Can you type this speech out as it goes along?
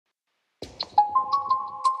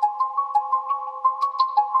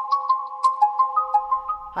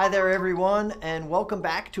Hi there everyone, and welcome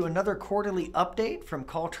back to another quarterly update from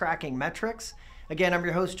CallTrackingMetrics. Again, I'm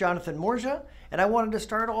your host Jonathan Morja, and I wanted to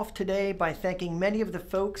start off today by thanking many of the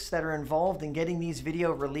folks that are involved in getting these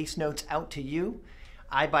video release notes out to you.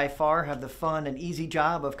 I by far have the fun and easy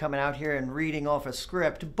job of coming out here and reading off a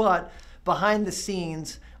script, but behind the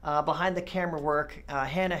scenes, behind the camera work,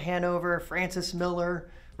 Hannah Hanover, Francis Miller,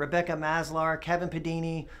 Rebecca Maslar, Kevin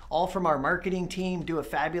Padini, all from our marketing team do a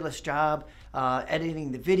fabulous job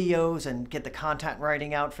editing the videos and get the content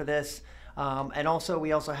writing out for this. And also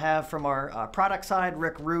we also have from our product side,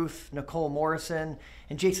 Rick Ruth, Nicole Morrison,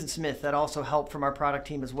 and Jason Smith that also help from our product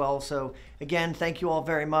team as well. So again, thank you all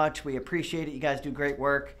very much. We appreciate it. You guys do great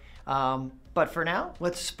work. But for now,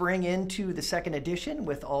 let's spring into the second edition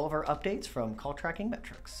with all of our updates from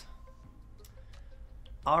CallTrackingMetrics.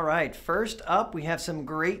 All right, first up, we have some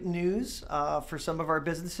great news for some of our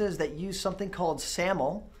businesses that use something called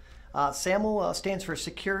SAML. SAML stands for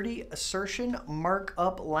Security Assertion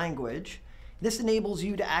Markup Language. This enables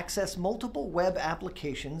you to access multiple web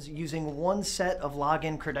applications using one set of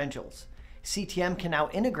login credentials. CTM can now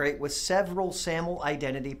integrate with several SAML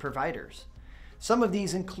identity providers. Some of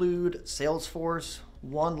these include Salesforce,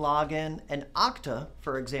 Onelogin, and Okta,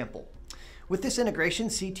 for example. With this integration,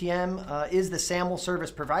 CTM is the SAML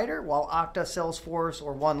service provider, while Okta, Salesforce,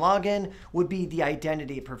 or Onelogin would be the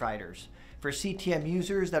identity providers. For CTM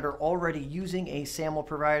users that are already using a SAML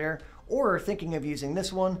provider or are thinking of using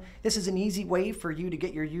this one, this is an easy way for you to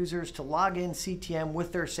get your users to log in CTM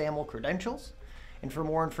with their SAML credentials. And for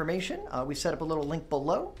more information, we set up a little link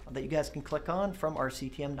below that you guys can click on from our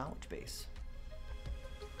CTM knowledge base.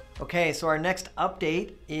 Okay, so our next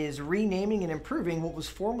update is renaming and improving what was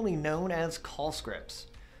formerly known as call scripts.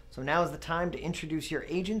 So now is the time to introduce your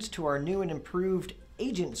agents to our new and improved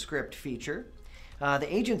agent script feature.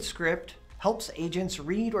 The agent script helps agents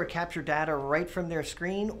read or capture data right from their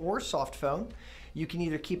screen or soft phone. You can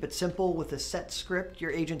either keep it simple with a set script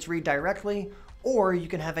your agents read directly, or you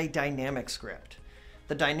can have a dynamic script.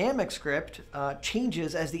 The dynamic script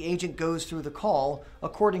changes as the agent goes through the call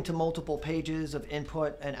according to multiple pages of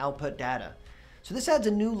input and output data. So this adds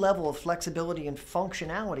a new level of flexibility and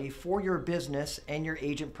functionality for your business and your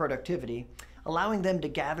agent productivity, allowing them to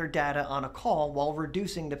gather data on a call while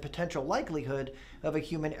reducing the potential likelihood of a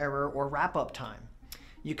human error or wrap-up time.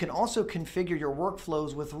 You can also configure your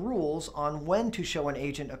workflows with rules on when to show an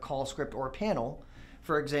agent a call script or panel.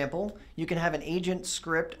 For example, you can have an agent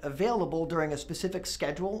script available during a specific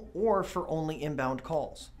schedule or for only inbound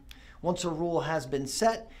calls. Once a rule has been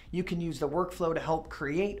set, you can use the workflow to help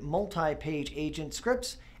create multi-page agent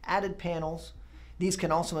scripts, added panels. These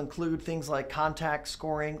can also include things like contact,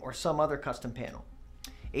 scoring, or some other custom panel.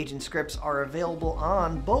 Agent scripts are available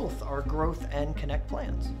on both our Growth and Connect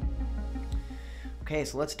plans. Okay,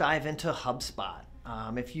 so let's dive into HubSpot.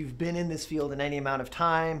 If you've been in this field in any amount of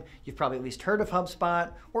time, you've probably at least heard of HubSpot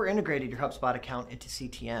or integrated your HubSpot account into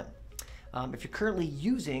CTM. If you're currently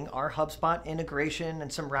using our HubSpot integration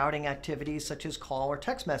and some routing activities such as call or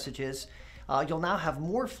text messages, you'll now have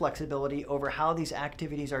more flexibility over how these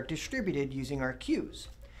activities are distributed using our queues.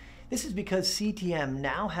 This is because CTM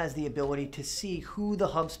now has the ability to see who the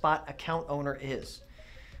HubSpot account owner is.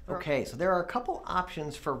 Okay, so there are a couple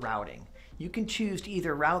options for routing. You can choose to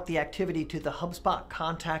either route the activity to the HubSpot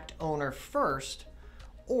contact owner first,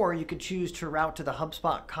 or you could choose to route to the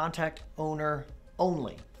HubSpot contact owner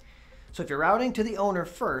only. So if you're routing to the owner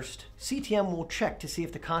first, CTM will check to see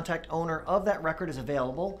if the contact owner of that record is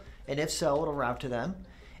available, and if so, it'll route to them.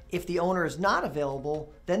 If the owner is not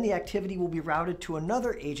available, then the activity will be routed to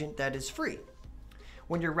another agent that is free.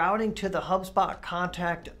 When you're routing to the HubSpot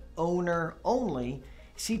contact owner only,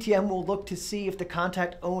 CTM will look to see if the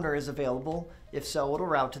contact owner is available. If so, it'll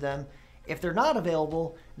route to them. If they're not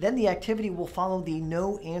available, then the activity will follow the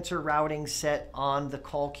no answer routing set on the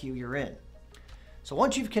call queue you're in. So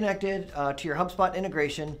once you've connected to your HubSpot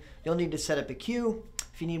integration, you'll need to set up a queue.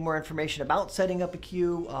 If you need more information about setting up a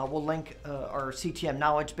queue, we'll link our CTM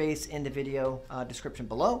knowledge base in the video description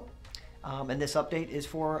below. And this update is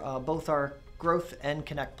for both our Growth and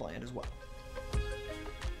Connect plan as well.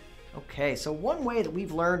 Okay, so one way that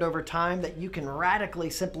we've learned over time that you can radically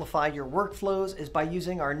simplify your workflows is by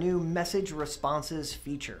using our new message responses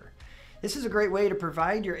feature. This is a great way to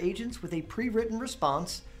provide your agents with a pre-written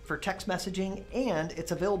response for text messaging, and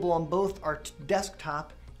it's available on both our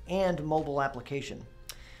desktop and mobile application.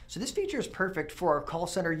 So this feature is perfect for our call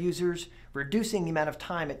center users, reducing the amount of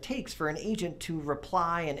time it takes for an agent to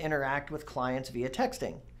reply and interact with clients via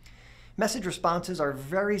texting. Message responses are a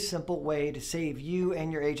very simple way to save you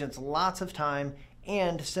and your agents lots of time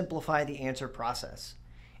and simplify the answer process.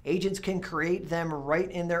 Agents can create them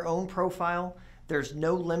right in their own profile. There's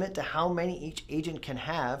no limit to how many each agent can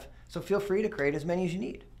have, so feel free to create as many as you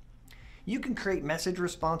need. You can create message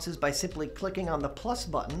responses by simply clicking on the plus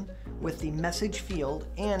button with the message field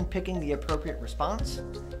and picking the appropriate response.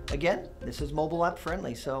 Again, this is mobile app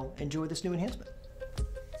friendly, so enjoy this new enhancement.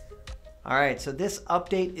 All right, so this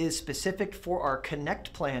update is specific for our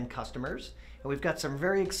Connect plan customers, and we've got some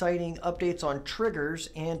very exciting updates on triggers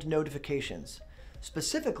and notifications.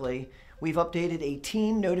 Specifically, we've updated a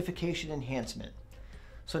team notification enhancement.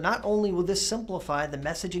 So not only will this simplify the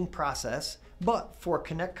messaging process, but for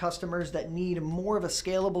Connect customers that need more of a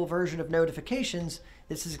scalable version of notifications,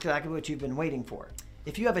 this is exactly what you've been waiting for.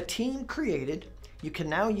 If you have a team created, you can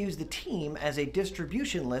now use the team as a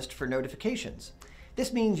distribution list for notifications.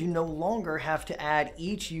 This means you no longer have to add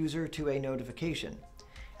each user to a notification.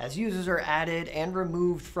 As users are added and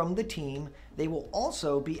removed from the team, they will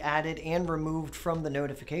also be added and removed from the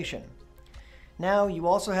notification. Now, you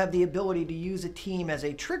also have the ability to use a team as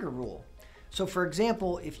a trigger rule. So for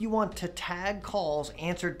example, if you want to tag calls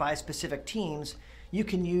answered by specific teams, you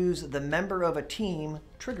can use the member of a team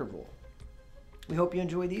trigger rule. We hope you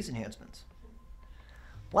enjoy these enhancements.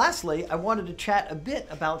 Lastly, I wanted to chat a bit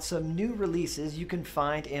about some new releases you can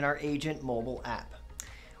find in our Agent mobile app.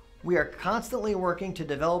 We are constantly working to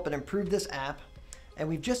develop and improve this app, and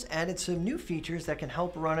we've just added some new features that can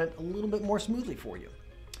help run it a little bit more smoothly for you.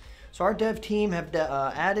 So our dev team have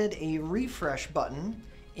added a refresh button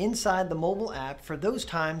inside the mobile app for those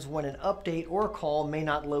times when an update or a call may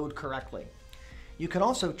not load correctly. You can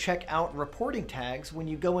also check out reporting tags when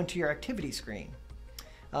you go into your activity screen.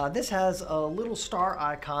 This has a little star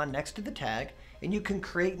icon next to the tag, and you can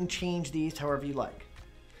create and change these however you like.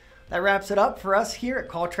 That wraps it up for us here at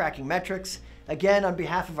CallTrackingMetrics. Again, on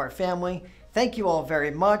behalf of our family, thank you all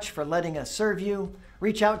very much for letting us serve you.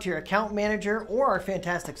 Reach out to your account manager or our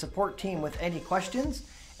fantastic support team with any questions,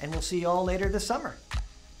 and we'll see you all later this summer.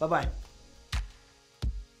 Bye-bye.